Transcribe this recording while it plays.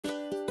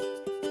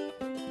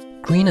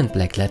Green and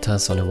black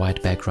letters on a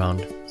white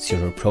background.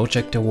 Zero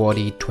Project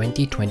Awardee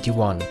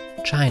 2021.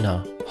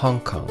 China,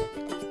 Hong Kong.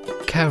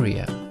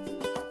 CareER.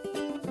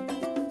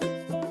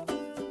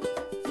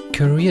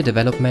 Career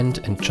development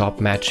and job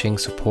matching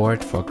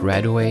support for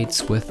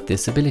graduates with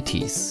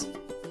disabilities.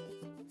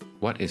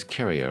 What is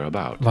CareER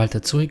about? Walter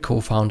Zuri,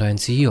 co-founder and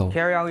CEO.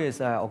 CareER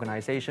is an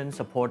organization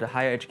supporting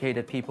higher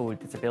educated people with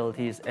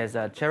disabilities as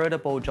a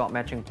charitable job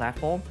matching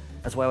platform,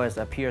 as well as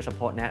a peer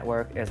support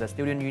network as a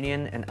student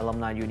union and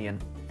alumni union.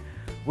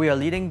 We are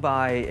leading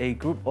by a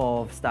group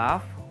of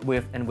staff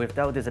with and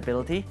without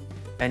disability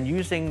and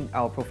using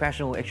our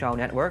professional HR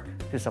network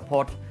to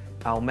support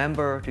our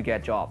member to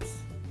get jobs.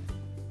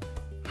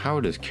 How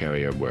does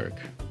CareER work?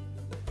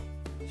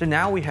 So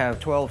now we have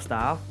 12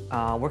 staff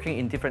working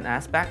in different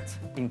aspects,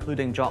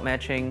 including job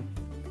matching,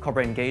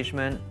 corporate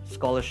engagement,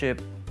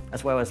 scholarship,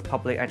 as well as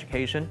public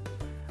education.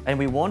 And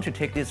we want to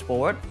take this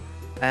forward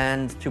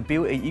and to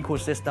build an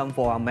ecosystem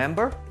for our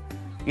member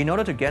in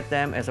order to get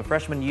them as a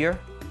freshman year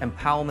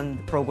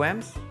empowerment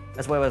programs,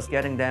 as well as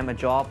getting them a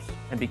jobs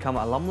and become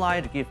alumni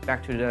to give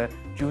back to the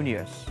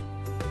juniors.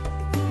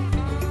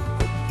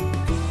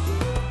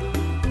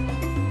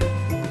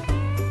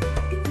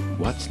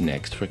 What's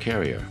next for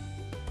CareER?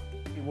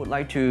 We would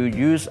like to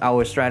use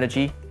our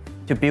strategy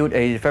to build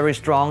a very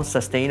strong,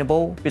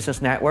 sustainable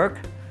business network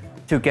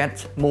to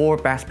get more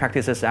best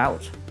practices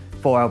out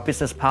for our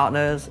business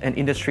partners and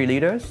industry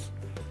leaders,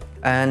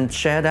 and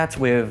share that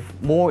with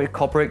more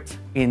corporates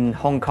in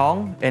Hong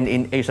Kong and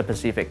in Asia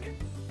Pacific.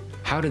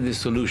 How did this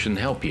solution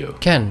help you?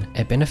 Ken,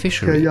 a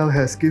beneficiary. CareER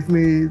has given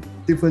me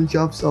different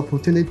jobs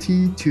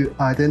opportunity to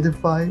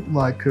identify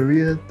my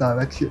career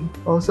direction.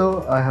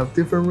 Also, I have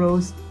different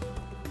roles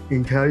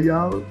in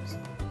CareER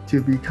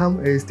to become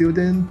a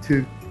student,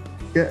 to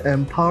get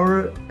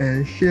empowered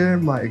and share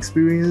my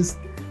experience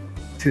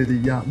to the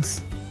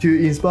youngs, to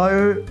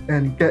inspire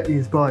and get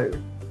inspired.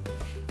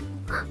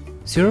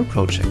 Zero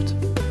Project,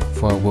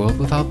 for a world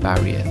without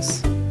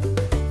barriers.